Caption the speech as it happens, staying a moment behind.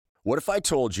What if I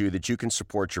told you that you can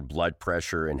support your blood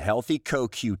pressure and healthy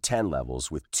CoQ10 levels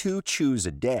with 2 chews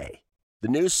a day? The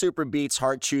new Super Beats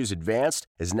Heart Chews Advanced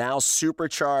is now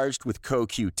supercharged with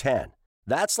CoQ10.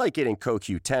 That's like getting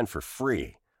CoQ10 for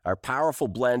free. Our powerful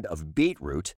blend of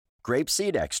beetroot,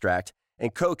 grapeseed extract,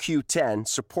 and CoQ10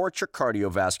 supports your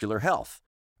cardiovascular health.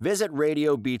 Visit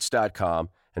radiobeats.com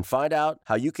and find out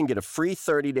how you can get a free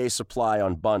 30-day supply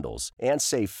on bundles and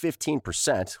save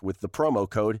 15% with the promo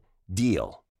code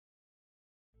DEAL.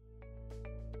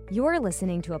 You're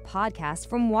listening to a podcast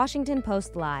from Washington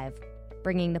Post Live,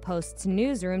 bringing the Post's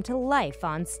newsroom to life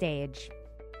on stage.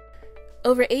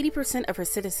 Over 80% of her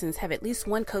citizens have at least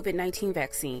one COVID-19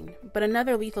 vaccine, but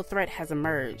another lethal threat has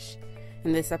emerged.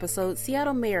 In this episode,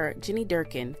 Seattle Mayor Jenny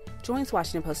Durkan joins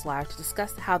Washington Post Live to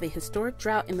discuss how the historic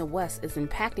drought in the West is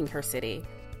impacting her city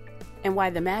and why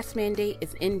the mask mandate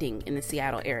is ending in the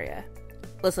Seattle area.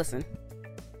 Let's listen.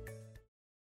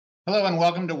 Hello and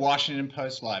welcome to Washington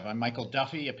Post Live. I'm Michael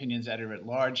Duffy, Opinions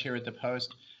Editor-at-Large here at the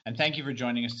Post, and thank you for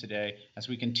joining us today as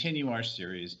we continue our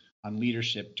series on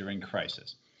leadership during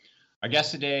crisis. Our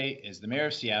guest today is the Mayor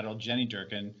of Seattle, Jenny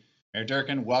Durkan. Mayor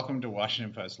Durkan, welcome to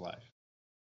Washington Post Live.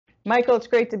 Michael, it's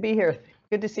great to be here.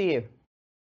 Good to see you.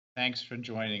 Thanks for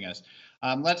joining us.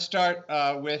 Let's start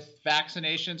with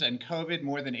vaccinations and COVID.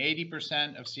 More than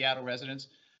 80% of Seattle residents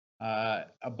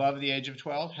above the age of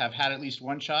 12 have had at least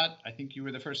one shot. I think you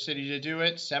were the first city to do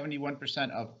it.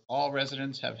 71% of all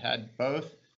residents have had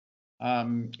both.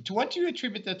 To what do you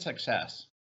attribute that success?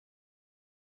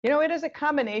 You know, it is a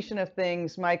combination of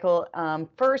things, Michael.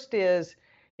 First is,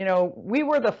 we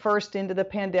were the first into the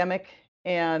pandemic,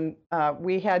 and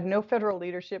we had no federal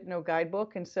leadership, no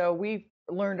guidebook. And so we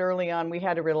learned early on we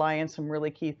had to rely on some really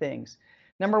key things.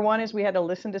 Number one is we had to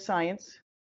listen to science.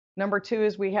 Number two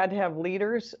is we had to have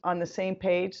leaders on the same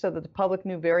page so that the public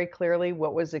knew very clearly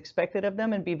what was expected of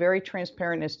them and be very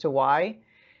transparent as to why.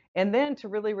 And then to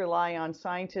really rely on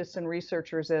scientists and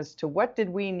researchers as to what did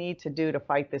we need to do to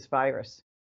fight this virus.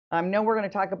 I know we're going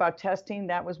to talk about testing.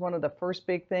 That was one of the first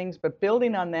big things. But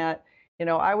building on that,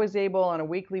 I was able on a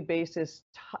weekly basis,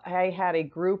 I had a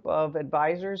group of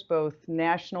advisors, both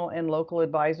national and local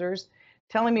advisors,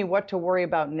 telling me what to worry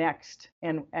about next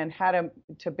and how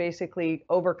to basically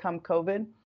overcome COVID.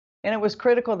 And it was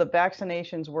critical that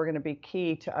vaccinations were going to be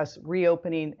key to us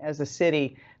reopening as a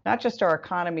city, not just our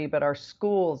economy, but our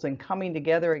schools and coming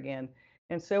together again.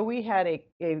 And so we had a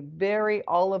very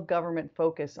all of government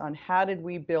focus on how did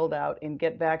we build out and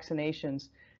get vaccinations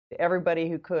to everybody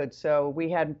who could. So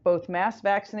we had both mass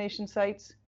vaccination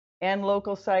sites and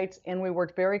local sites, and we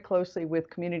worked very closely with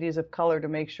communities of color to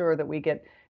make sure that we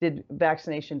did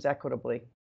vaccinations equitably.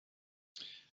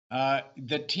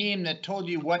 The team that told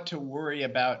you what to worry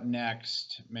about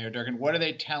next, Mayor Durkan, what are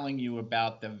they telling you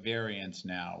about the variants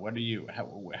now?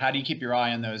 How do you keep your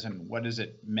eye on those, and what has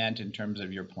it meant in terms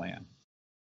of your plan?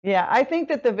 Yeah, I think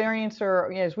that the variants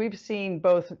are, as we've seen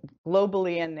both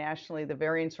globally and nationally, the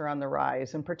variants are on the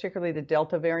rise, and particularly the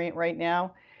Delta variant right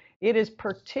now. It is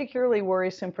particularly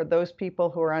worrisome for those people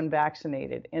who are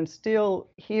unvaccinated. And still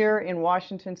here in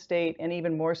Washington State, and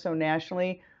even more so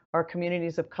nationally, our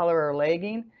communities of color are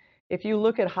lagging. If you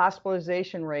look at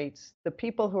hospitalization rates, the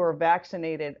people who are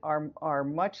vaccinated are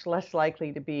much less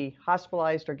likely to be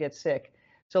hospitalized or get sick.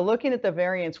 So looking at the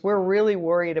variants, we're really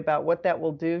worried about what that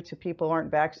will do to people who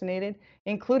aren't vaccinated,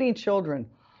 including children.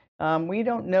 We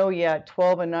don't know yet,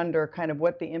 12 and under, kind of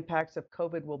what the impacts of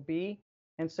COVID will be.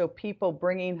 And so people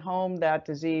bringing home that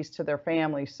disease to their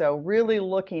families. So really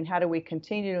looking, how do we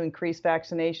continue to increase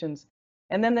vaccinations?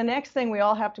 And then the next thing we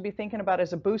all have to be thinking about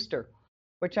is a booster,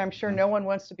 which I'm sure no one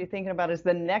wants to be thinking about is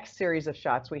the next series of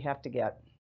shots we have to get.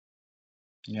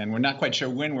 Yeah, and we're not quite sure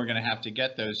when we're going to have to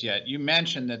get those yet. You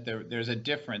mentioned that there's a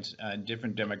difference,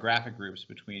 different demographic groups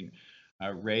between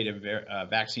rate of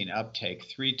vaccine uptake,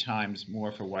 3 times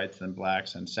more for whites than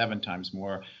blacks and 7 times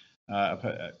more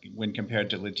when compared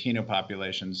to Latino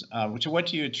populations. To what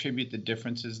do you attribute the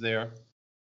differences there?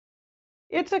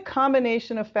 It's a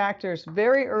combination of factors.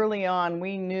 Very early on,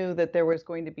 we knew that there was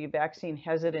going to be vaccine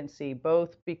hesitancy,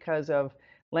 both because of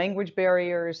language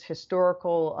barriers,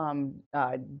 historical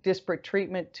disparate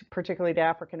treatment, particularly to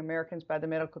African Americans by the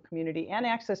medical community, and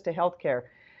access to health care.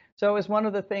 So it was one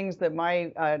of the things that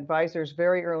my advisors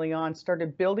very early on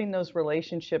started building those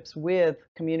relationships with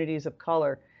communities of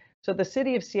color. So the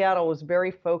city of Seattle was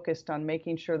very focused on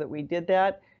making sure that we did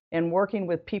that and working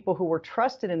with people who were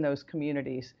trusted in those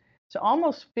communities. So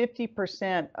almost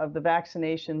 50% of the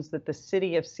vaccinations that the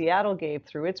city of Seattle gave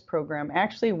through its program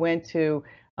actually went to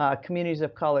communities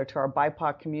of color, to our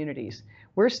BIPOC communities.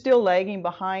 We're still lagging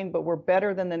behind, but we're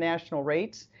better than the national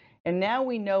rates. And now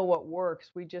we know what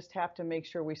works. We just have to make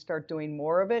sure we start doing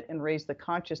more of it and raise the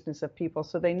consciousness of people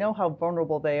so they know how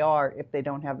vulnerable they are if they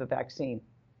don't have the vaccine.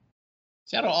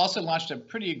 Seattle also launched a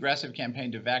pretty aggressive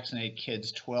campaign to vaccinate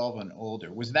kids 12 and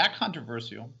older. Was that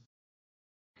controversial?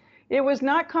 It was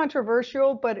not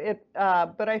controversial, but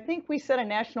I think we set a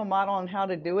national model on how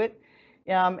to do it.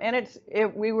 And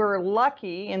we were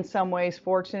lucky in some ways,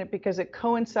 fortunate, because it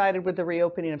coincided with the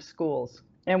reopening of schools.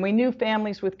 And we knew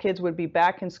families with kids would be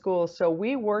back in school. So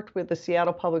we worked with the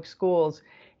Seattle Public Schools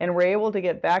and were able to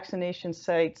get vaccination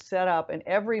sites set up in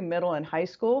every middle and high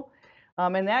school.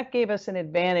 And that gave us an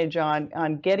advantage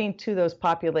on getting to those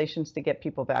populations to get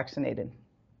people vaccinated.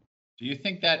 Do you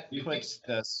think that puts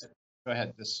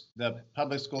the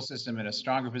public school system in a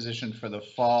stronger position for the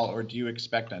fall, or do you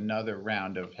expect another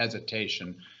round of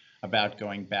hesitation about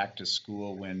going back to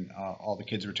school when all the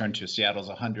kids return to Seattle's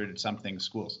 100-something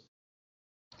schools?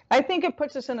 I think it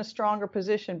puts us in a stronger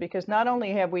position because not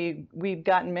only have we've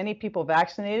gotten many people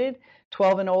vaccinated,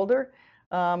 12 and older,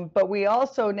 but we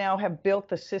also now have built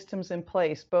the systems in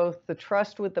place, both the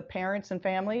trust with the parents and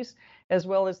families, as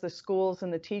well as the schools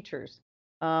and the teachers.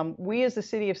 We as the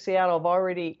city of Seattle have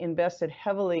already invested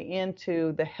heavily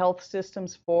into the health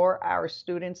systems for our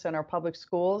students and our public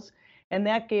schools, and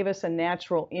that gave us a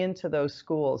natural into those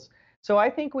schools. So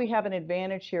I think we have an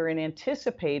advantage here in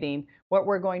anticipating what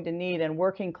we're going to need, and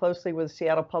working closely with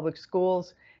Seattle Public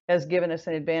Schools has given us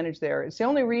an advantage there. It's the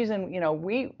only reason,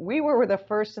 we were the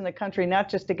first in the country not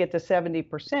just to get to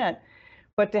 70%,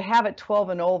 but to have it 12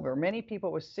 and older. Many people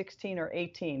was 16 or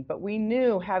 18, but we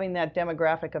knew having that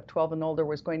demographic of 12 and older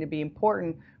was going to be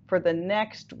important for the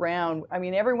next round. I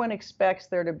mean, everyone expects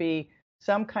there to be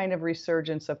some kind of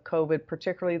resurgence of COVID,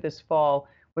 particularly this fall,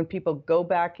 when people go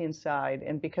back inside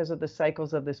and because of the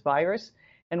cycles of this virus.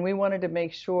 And we wanted to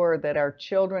make sure that our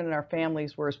children and our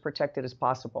families were as protected as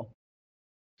possible.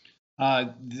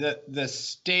 The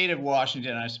state of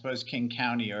Washington, I suppose King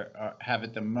County, have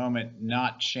at the moment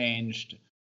not changed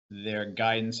their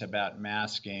guidance about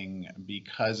masking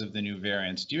because of the new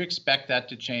variants. Do you expect that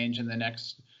to change in the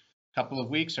next couple of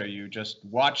weeks? Are you just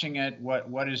watching it?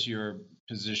 What is your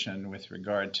position with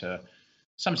regard to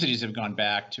some cities have gone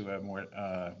back to a more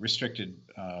restricted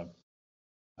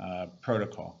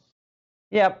protocol?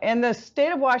 Yeah, and the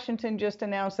state of Washington just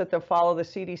announced that they'll follow the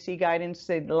CDC guidance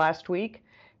last week.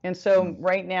 And so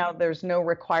right now there's no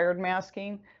required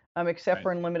masking, except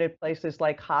for in limited places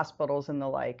like hospitals and the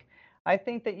like. I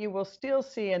think that you will still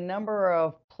see a number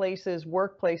of places,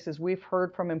 workplaces, we've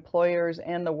heard from employers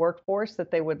and the workforce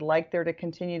that they would like there to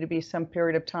continue to be some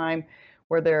period of time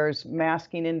where there's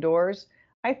masking indoors.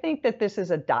 I think that this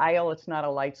is a dial, it's not a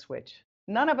light switch.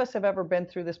 None of us have ever been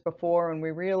through this before, and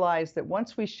we realize that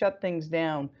once we shut things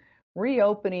down,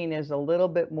 reopening is a little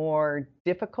bit more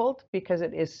difficult because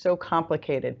it is so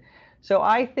complicated. So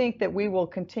I think that we will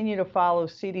continue to follow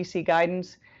CDC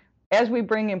guidance. As we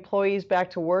bring employees back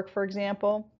to work, for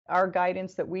example, our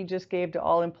guidance that we just gave to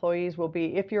all employees will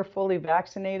be, if you're fully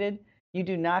vaccinated, you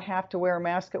do not have to wear a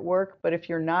mask at work, but if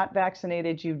you're not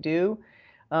vaccinated, you do.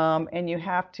 And you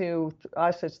have to,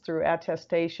 us, it's through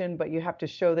attestation, but you have to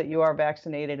show that you are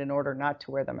vaccinated in order not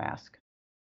to wear the mask.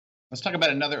 Let's talk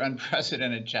about another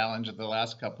unprecedented challenge of the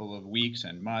last couple of weeks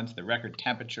and months. The record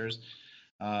temperatures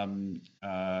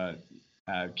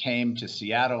came to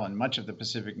Seattle and much of the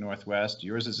Pacific Northwest.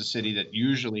 Yours is a city that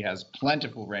usually has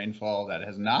plentiful rainfall. That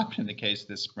has not been the case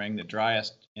this spring, the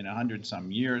driest in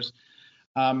 100-some years.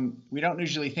 We don't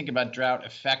usually think about drought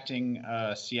affecting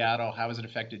Seattle. How has it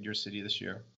affected your city this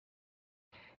year?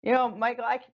 Michael,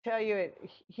 I can tell you it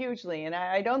hugely, and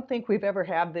I don't think we've ever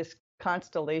had this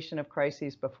constellation of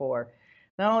crises before.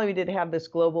 Not only did we have this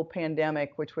global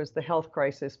pandemic, which was the health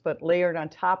crisis, but layered on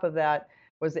top of that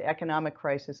was the economic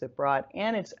crisis it brought,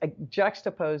 and it's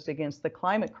juxtaposed against the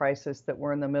climate crisis that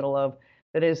we're in the middle of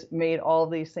that has made all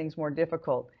these things more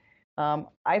difficult.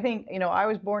 I think, I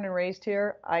was born and raised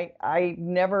here. I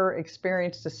never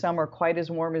experienced a summer quite as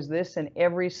warm as this, and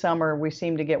every summer we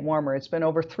seem to get warmer. It's been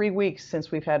over 3 weeks since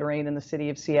we've had rain in the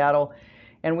city of Seattle,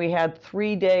 and we had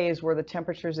 3 days where the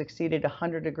temperatures exceeded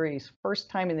 100 degrees. First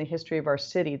time in the history of our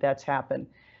city that's happened.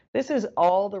 This is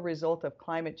all the result of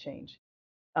climate change.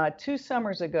 2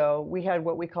 summers ago, we had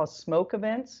what we call smoke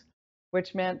events,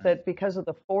 which meant that because of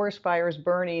the forest fires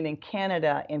burning in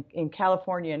Canada, in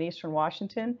California, and Eastern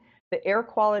Washington, the air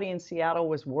quality in Seattle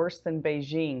was worse than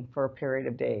Beijing for a period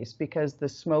of days because the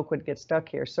smoke would get stuck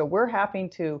here. So we're having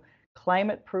to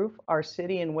climate-proof our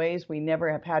city in ways we never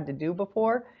have had to do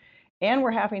before. And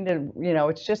we're having to,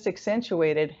 it's just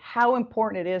accentuated how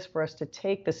important it is for us to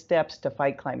take the steps to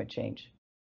fight climate change.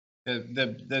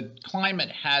 The climate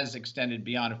has extended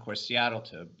beyond, of course, Seattle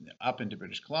to up into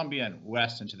British Columbia and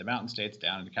west into the mountain states,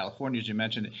 down into California, as you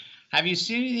mentioned. Have you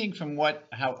seen anything from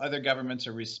how other governments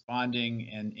are responding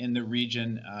in the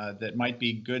region that might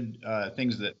be good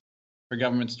things that for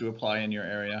governments to apply in your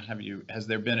area? Has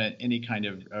there been any kind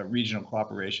of regional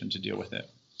cooperation to deal with it?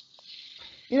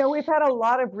 You know, we've had a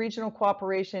lot of regional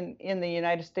cooperation in the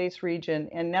United States region,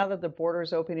 and now that the border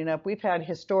is opening up, we've had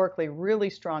historically really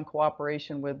strong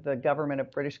cooperation with the government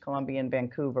of British Columbia and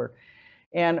Vancouver.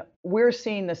 And we're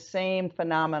seeing the same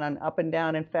phenomenon up and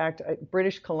down. In fact,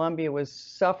 British Columbia was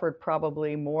suffered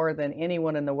probably more than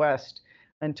anyone in the West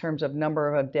in terms of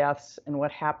number of deaths and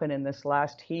what happened in this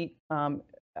last heat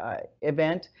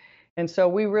event. And so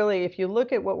we really, if you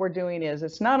look at what we're doing,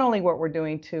 it's not only what we're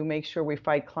doing to make sure we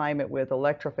fight climate with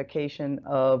electrification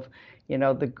of,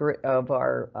 of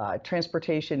our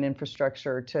transportation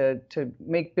infrastructure to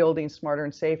make buildings smarter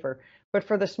and safer, but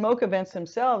for the smoke events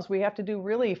themselves, we have to do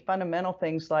really fundamental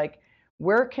things like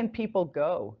where can people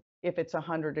go if it's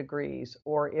 100 degrees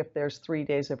or if there's 3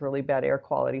 days of really bad air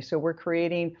quality. So we're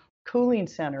creating cooling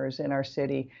centers in our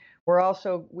city. We're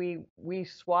also, we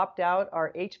swapped out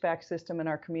our HVAC system in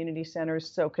our community centers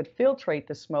so it could filtrate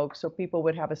the smoke so people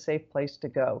would have a safe place to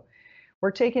go.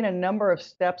 We're taking a number of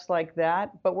steps like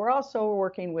that, but we're also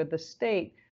working with the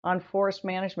state on forest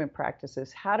management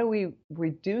practices. How do we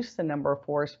reduce the number of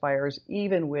forest fires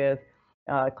even with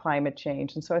climate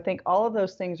change? And so I think all of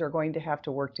those things are going to have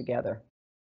to work together.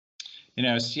 You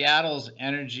know, Seattle's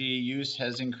energy use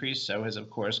has increased, so has, of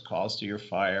course, calls to your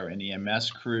fire and EMS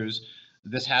crews.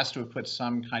 This has to have put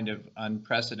some kind of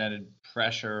unprecedented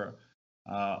pressure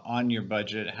on your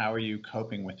budget. How are you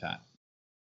coping with that?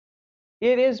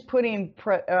 It is putting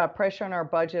pressure on our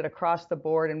budget across the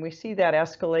board, and we see that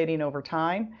escalating over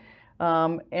time.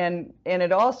 And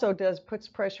it also puts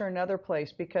pressure in another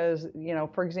place because,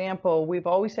 for example, we've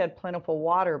always had plentiful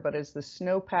water, but as the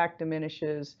snowpack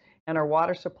diminishes and our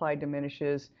water supply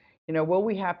diminishes, will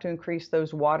we have to increase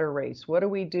those water rates? What do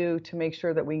we do to make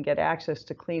sure that we can get access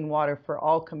to clean water for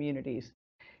all communities?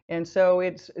 And so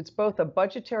it's both a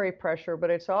budgetary pressure, but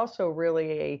it's also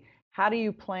really how do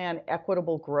you plan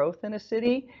equitable growth in a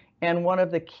city? And one of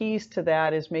the keys to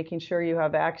that is making sure you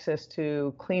have access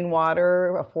to clean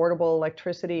water, affordable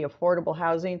electricity, affordable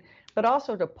housing, but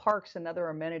also to parks and other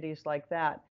amenities like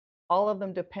that. All of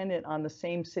them dependent on the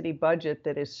same city budget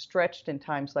that is stretched in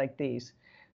times like these.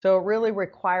 So it really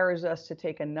requires us to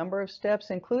take a number of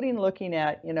steps, including looking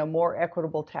at, more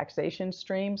equitable taxation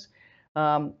streams.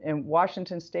 And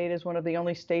Washington State is one of the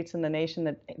only states in the nation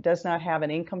that does not have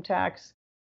an income tax.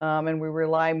 And we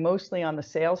rely mostly on the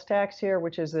sales tax here,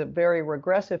 which is a very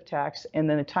regressive tax. And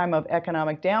in a time of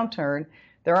economic downturn,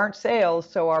 there aren't sales,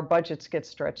 so our budgets get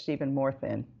stretched even more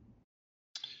thin.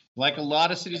 Like a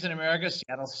lot of cities in America,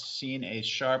 Seattle's seen a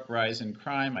sharp rise in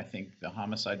crime. I think the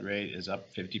homicide rate is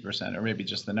up 50%, or maybe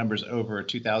just the numbers over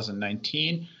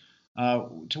 2019.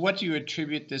 To what do you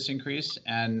attribute this increase,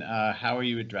 and how are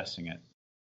you addressing it?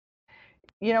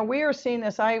 We are seeing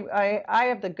this. I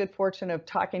have the good fortune of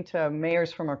talking to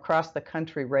mayors from across the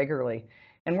country regularly,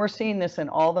 and we're seeing this in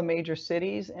all the major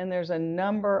cities, and there's a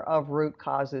number of root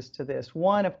causes to this.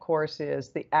 One, of course, is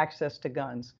the access to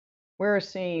guns. We're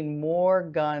seeing more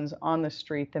guns on the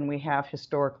street than we have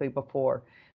historically before.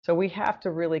 So we have to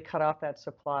really cut off that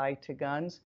supply to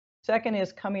guns. Second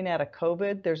is coming out of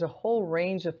COVID, there's a whole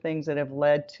range of things that have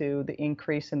led to the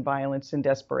increase in violence and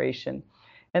desperation.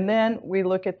 And then we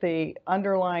look at the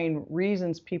underlying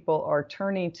reasons people are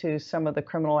turning to some of the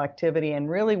criminal activity and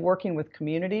really working with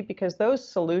community, because those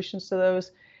solutions to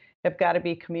those have got to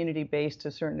be community-based to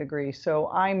a certain degree. So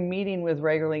I'm meeting with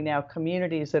regularly now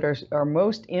communities that are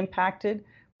most impacted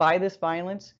by this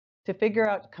violence to figure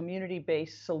out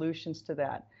community-based solutions to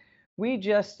that. We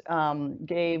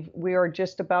are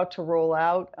just about to roll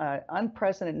out an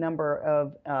unprecedented number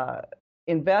of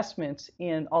investments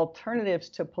in alternatives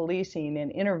to policing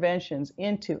and interventions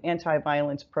into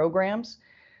anti-violence programs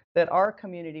that are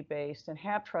community-based and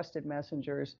have trusted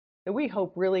messengers that we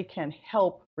hope really can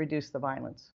help reduce the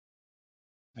violence.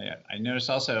 I noticed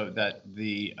also that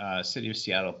the City of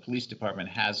Seattle Police Department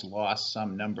has lost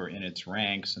some number in its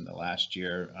ranks in the last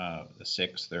year, the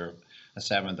 6th or a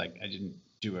 7th. I didn't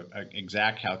do an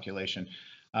exact calculation.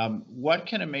 What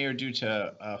can a mayor do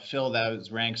to fill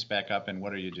those ranks back up, and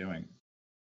what are you doing?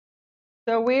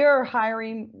 So we are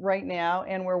hiring right now,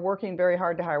 and we're working very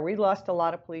hard to hire. We lost a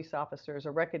lot of police officers,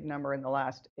 a record number in the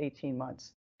last 18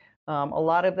 months. A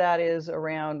lot of that is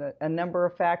around a number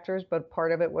of factors, but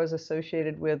part of it was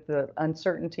associated with the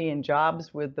uncertainty in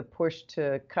jobs, with the push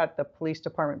to cut the police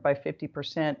department by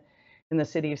 50% in the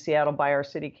city of Seattle by our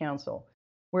city council.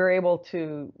 we're able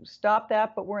to stop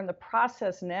that, but we're in the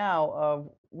process now of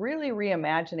really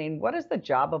reimagining what does the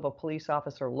job of a police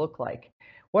officer look like?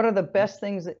 What are the best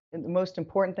things, the most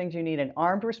important things you need an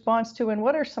armed response to, and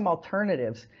what are some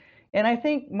alternatives? And I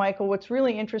think, Michael, what's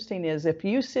really interesting is if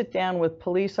you sit down with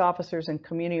police officers and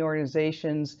community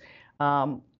organizations,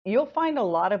 you'll find a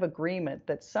lot of agreement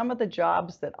that some of the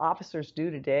jobs that officers do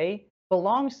today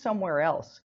belong somewhere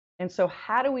else. And so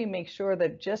how do we make sure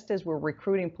that just as we're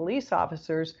recruiting police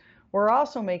officers, we're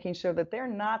also making sure that they're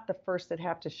not the first that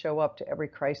have to show up to every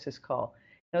crisis call?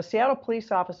 Now, Seattle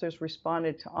police officers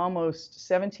responded to almost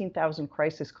 17,000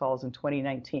 crisis calls in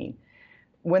 2019.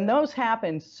 When those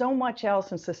happen, so much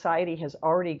else in society has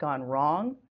already gone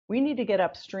wrong. We need to get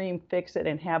upstream, fix it,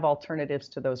 and have alternatives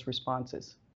to those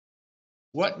responses.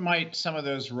 What might some of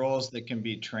those roles that can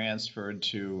be transferred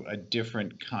to a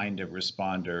different kind of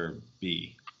responder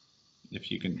be? If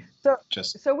you can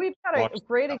so we've got a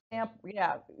great example.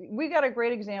 Yeah, we got a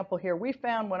great example here. We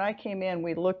found when I came in,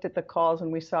 we looked at the calls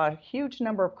and we saw a huge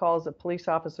number of calls that police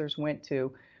officers went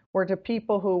to were to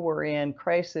people who were in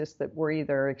crisis that were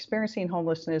either experiencing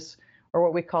homelessness or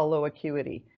what we call low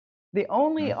acuity. The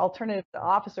only alternative the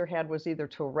officer had was either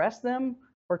to arrest them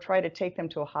or try to take them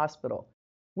to a hospital.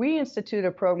 We instituted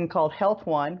a program called Health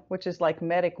One, which is like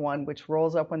Medic One, which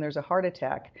rolls up when there's a heart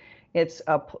attack. It's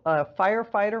a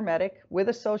firefighter medic with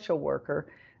a social worker.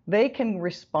 They can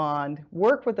respond,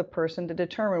 work with the person to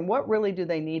determine what really do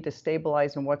they need to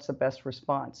stabilize and what's the best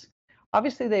response.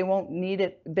 Obviously, they won't need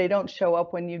it. They don't show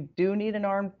up when you do need an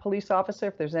armed police officer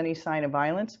if there's any sign of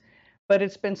violence. But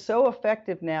it's been so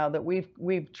effective now that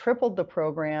we've tripled the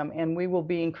program and we will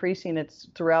be increasing it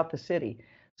throughout the city,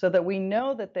 so that we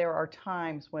know that there are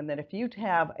times when that if you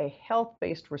have a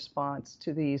health-based response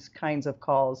to these kinds of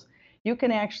calls, you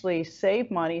can actually save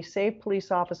money, save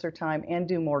police officer time, and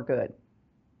do more good.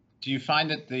 Do you find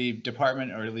that the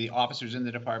department or the officers in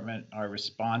the department are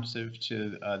responsive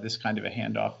to this kind of a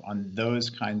handoff on those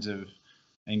kinds of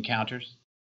encounters?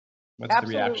 What's the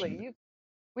reaction?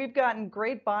 We've gotten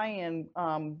great buy-in,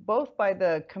 both by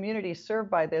the community served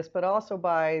by this, but also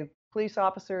by police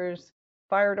officers,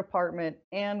 fire department,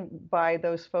 and by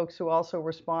those folks who also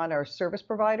respond, our service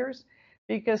providers,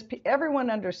 because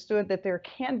everyone understood that there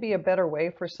can be a better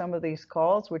way for some of these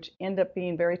calls, which end up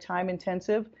being very time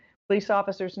intensive. Police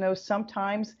officers know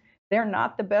sometimes they're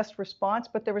not the best response,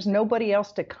 but there was nobody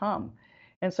else to come.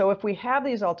 And so if we have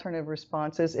these alternative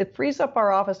responses, it frees up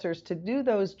our officers to do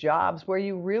those jobs where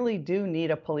you really do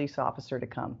need a police officer to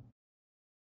come.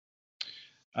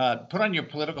 Put on your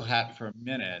political hat for a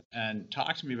minute and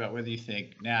talk to me about whether you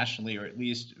think nationally, or at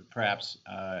least perhaps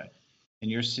in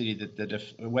your city, that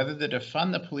whether the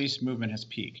defund the police movement has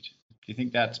peaked. Do you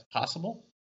think that's possible?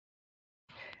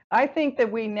 I think that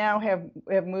we now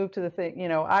have moved to the thing. You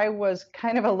know, I was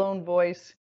kind of a lone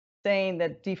voice saying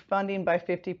that defunding by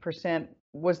 50%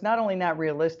 was not only not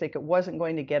realistic, it wasn't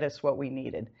going to get us what we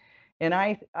needed. And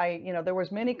there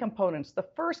was many components. The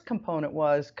first component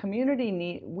was community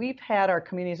need. We've had our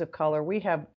communities of color, we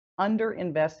have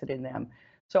underinvested in them.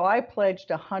 So I pledged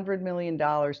 $100 million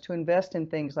to invest in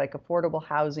things like affordable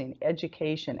housing,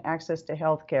 education, access to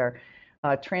healthcare,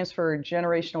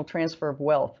 generational transfer of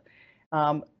wealth.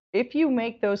 If you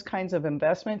make those kinds of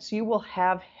investments, you will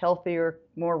have healthier,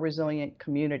 more resilient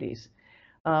communities.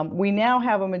 We now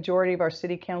have a majority of our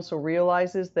city council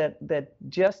realizes that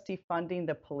just defunding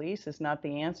the police is not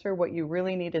the answer. What you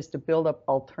really need is to build up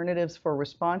alternatives for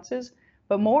responses.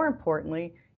 But more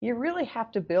importantly, you really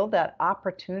have to build that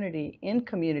opportunity in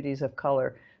communities of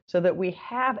color so that we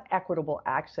have equitable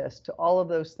access to all of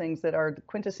those things that are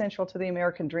quintessential to the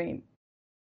American dream.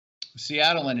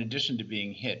 Seattle, in addition to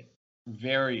being hit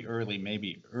very early,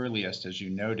 maybe earliest, as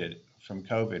you noted, from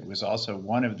COVID, was also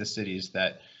one of the cities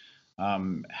that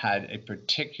had a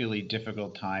particularly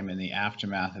difficult time in the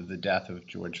aftermath of the death of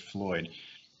George Floyd.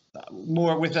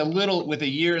 With a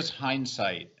year's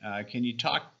hindsight, can you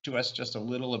talk to us just a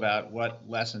little about what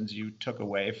lessons you took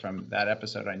away from that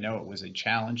episode? I know it was a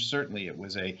challenge. Certainly,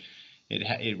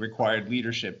 it required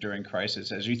leadership during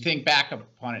crisis. As you think back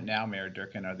upon it now, Mayor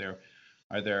Durkan,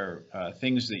 are there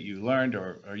things that you learned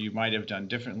or you might have done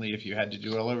differently if you had to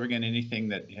do it all over again? Anything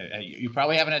that you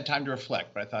probably haven't had time to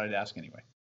reflect, but I thought I'd ask anyway.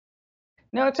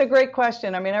 No, it's a great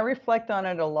question. I mean, I reflect on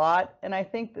it a lot. And I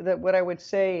think that what I would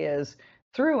say is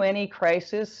through any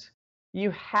crisis,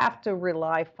 you have to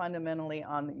rely fundamentally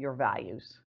on your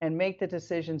values and make the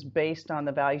decisions based on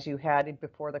the values you had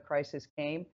before the crisis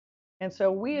came. And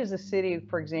so we as a city,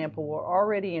 for example, were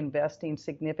already investing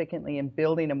significantly in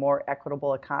building a more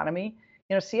equitable economy.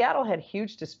 You know, Seattle had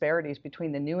huge disparities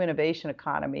between the new innovation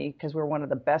economy, because we're one of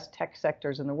the best tech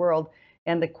sectors in the world,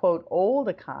 and the quote old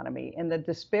economy, and the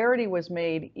disparity was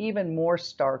made even more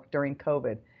stark during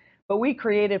COVID. But we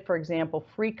created, for example,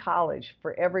 free college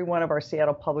for every one of our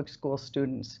Seattle Public School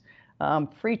students,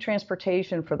 free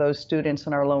transportation for those students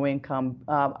in our low income.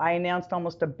 I announced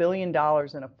almost $1 billion in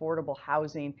affordable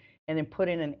housing and then put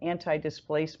in an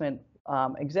anti-displacement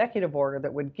executive order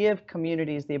that would give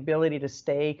communities the ability to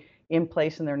stay in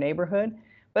place in their neighborhood.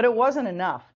 But it wasn't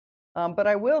enough. But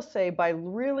I will say, by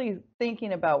really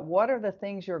thinking about what are the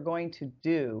things you're going to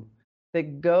do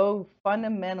that go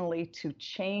fundamentally to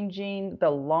changing the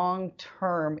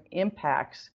long-term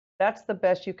impacts, that's the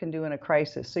best you can do in a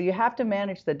crisis. So you have to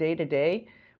manage the day-to-day,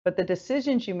 but the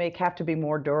decisions you make have to be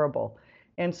more durable.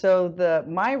 And so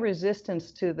my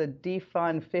resistance to the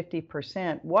defund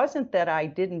 50% wasn't that I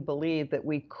didn't believe that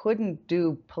we couldn't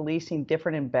do policing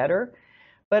different and better,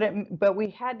 but we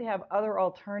had to have other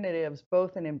alternatives,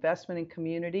 both in investment in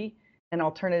community and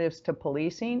alternatives to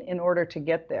policing, in order to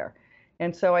get there.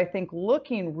 And so I think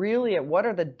looking really at what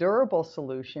are the durable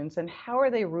solutions and how are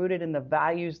they rooted in the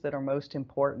values that are most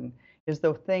important is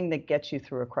the thing that gets you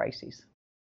through a crisis.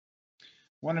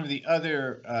 One of the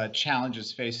other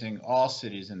challenges facing all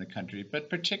cities in the country, but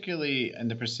particularly in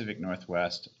the Pacific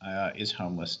Northwest, is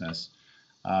homelessness.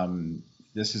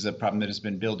 This is a problem that has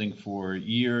been building for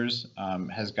years,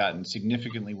 has gotten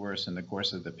significantly worse in the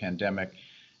course of the pandemic,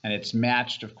 and it's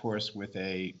matched, of course, with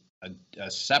a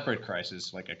separate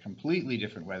crisis, like a completely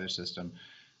different weather system,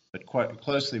 but quite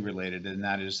closely related, and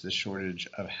that is the shortage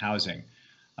of housing.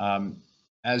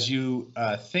 As you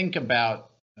think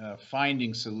about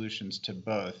finding solutions to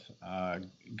both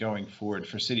going forward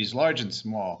for cities large and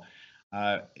small,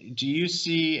 do you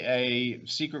see a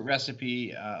secret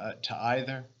recipe to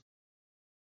either?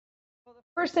 Well,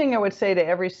 the first thing I would say to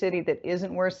every city that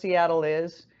isn't where Seattle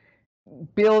is,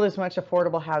 build as much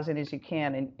affordable housing as you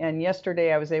can. And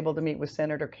yesterday I was able to meet with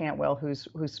Senator Cantwell, who's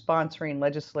sponsoring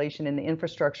legislation in the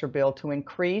infrastructure bill to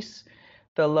increase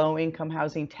the low-income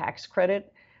housing tax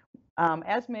credit.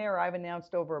 As mayor, I've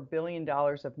announced over $1 billion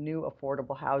of new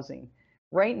affordable housing.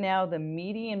 Right now, the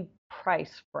median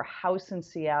price for a house in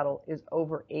Seattle is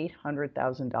over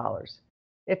 $800,000.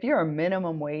 If you're a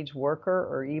minimum wage worker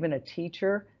or even a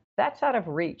teacher, that's out of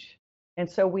reach. And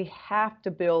so we have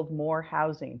to build more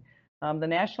housing. The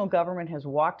national government has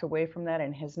walked away from that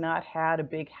and has not had a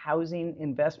big housing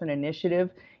investment initiative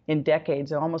in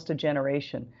decades, almost a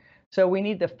generation. So we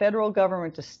need the federal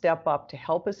government to step up to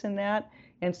help us in that.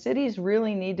 And cities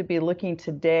really need to be looking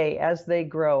today as they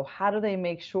grow, how do they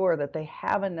make sure that they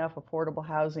have enough affordable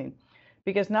housing?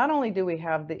 Because not only do we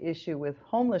have the issue with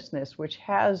homelessness, which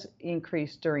has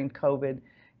increased during COVID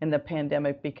and the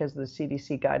pandemic because of the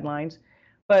CDC guidelines,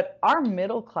 but our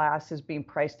middle class is being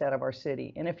priced out of our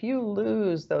city. And if you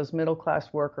lose those middle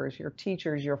class workers, your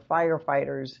teachers, your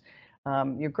firefighters,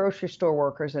 your grocery store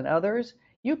workers and others,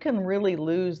 you can really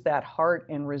lose that heart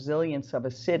and resilience of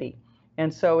a city.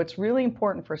 And so it's really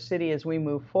important for city as we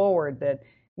move forward that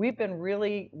we've been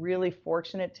really, really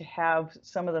fortunate to have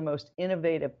some of the most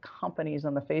innovative companies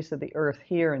on the face of the earth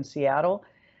here in Seattle.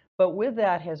 But with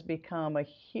that has become a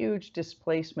huge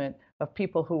displacement of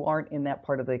people who aren't in that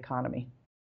part of the economy.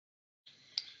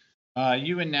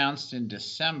 You announced in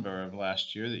December of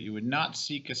last year that you would not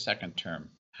seek a second term.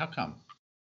 How come?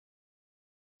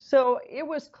 So it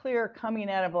was clear coming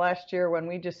out of last year when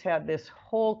we just had this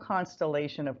whole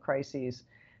constellation of crises,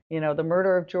 the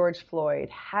murder of George Floyd.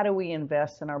 How do we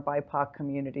invest in our BIPOC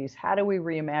communities? How do we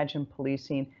reimagine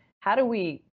policing? How do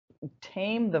we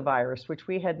tame the virus, which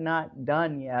we had not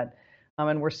done yet?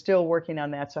 And we're still working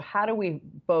on that. So how do we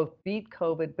both beat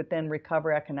COVID, but then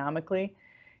recover economically?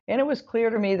 And it was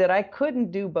clear to me that I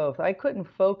couldn't do both. I couldn't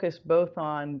focus both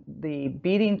on the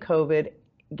beating COVID,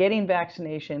 getting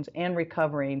vaccinations and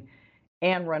recovering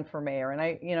and run for mayor. And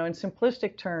in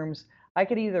simplistic terms, I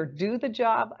could either do the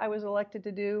job I was elected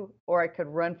to do, or I could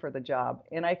run for the job.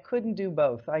 And I couldn't do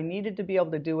both. I needed to be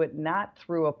able to do it not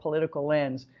through a political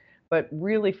lens, but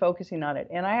really focusing on it.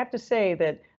 And I have to say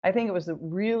that I think it was a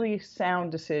really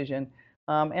sound decision.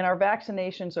 And our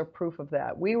vaccinations are proof of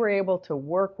that. We were able to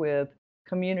work with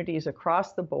communities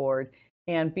across the board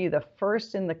and be the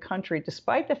first in the country,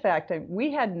 despite the fact that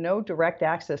we had no direct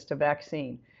access to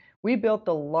vaccine. We built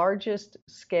the largest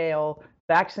scale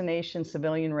vaccination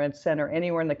civilian red center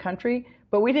anywhere in the country,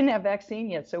 but we didn't have vaccine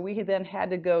yet. So we then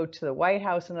had to go to the White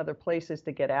House and other places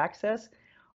to get access.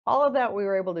 All of that we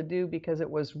were able to do because it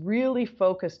was really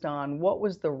focused on what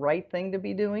was the right thing to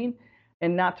be doing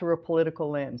and not through a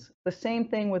political lens. The same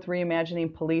thing with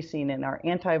reimagining policing and our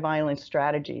anti-violence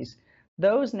strategies.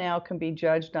 Those now can be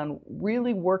judged on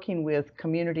really working with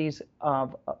communities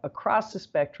across the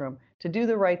spectrum to do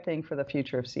the right thing for the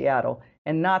future of Seattle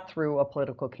and not through a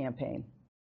political campaign.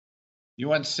 You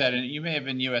once said, and you may have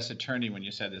been U.S. attorney when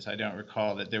you said this, I don't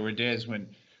recall, that there were days when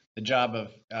the job of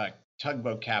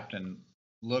tugboat captain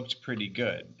looked pretty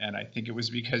good. And I think it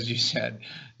was because you said,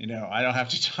 I don't have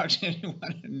to talk to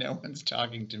anyone and no one's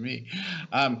talking to me.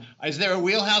 Is there a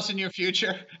wheelhouse in your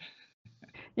future?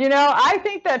 I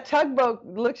think that tugboat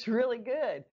looks really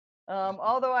good.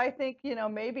 Although I think,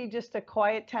 maybe just a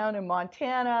quiet town in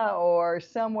Montana or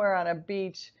somewhere on a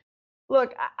beach.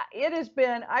 Look, it has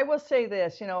been, I will say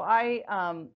this, I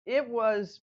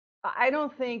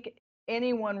don't think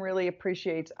anyone really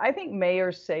appreciates, I think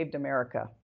mayors saved America.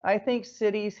 I think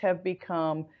cities have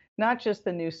become not just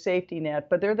the new safety net,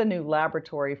 but they're the new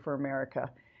laboratory for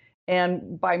America.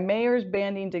 And by mayors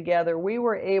banding together, we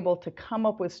were able to come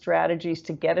up with strategies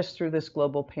to get us through this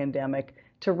global pandemic,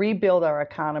 to rebuild our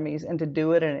economies, and to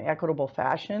do it in an equitable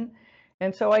fashion.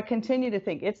 And so I continue to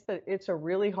think it's a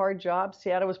really hard job.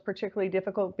 Seattle was particularly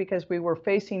difficult because we were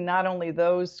facing not only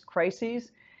those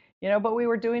crises, but we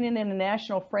were doing it in a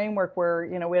national framework where,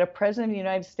 we had a president of the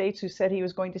United States who said he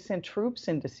was going to send troops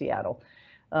into Seattle.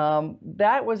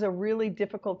 That was a really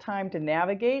difficult time to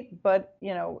navigate. But,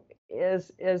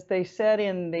 as they said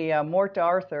in the Morte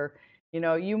d'Arthur,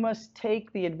 you must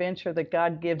take the adventure that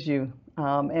God gives you.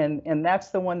 And that's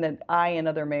the one that I and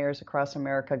other mayors across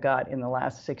America got in the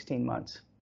last 16 months.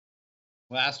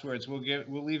 Last words,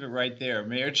 we'll leave it right there.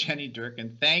 Mayor Jenny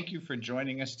Durkan, thank you for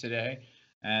joining us today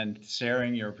and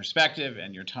sharing your perspective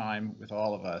and your time with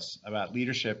all of us about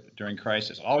leadership during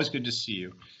crisis. Always good to see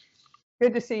you.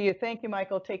 Good to see you. Thank you,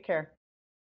 Michael. Take care.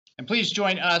 And please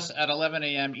join us at 11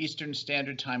 a.m. Eastern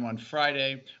Standard Time on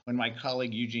Friday when my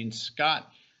colleague Eugene Scott,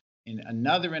 in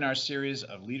another in our series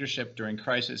of Leadership During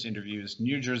Crisis interviews,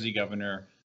 New Jersey Governor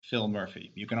Phil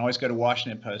Murphy. You can always go to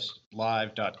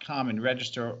WashingtonPostLive.com and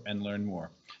register and learn more.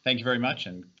 Thank you very much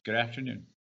and good afternoon.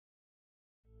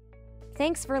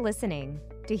 Thanks for listening.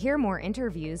 To hear more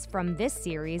interviews from this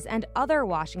series and other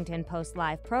Washington Post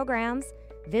Live programs,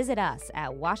 visit us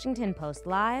at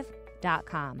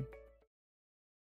WashingtonPostLive.com.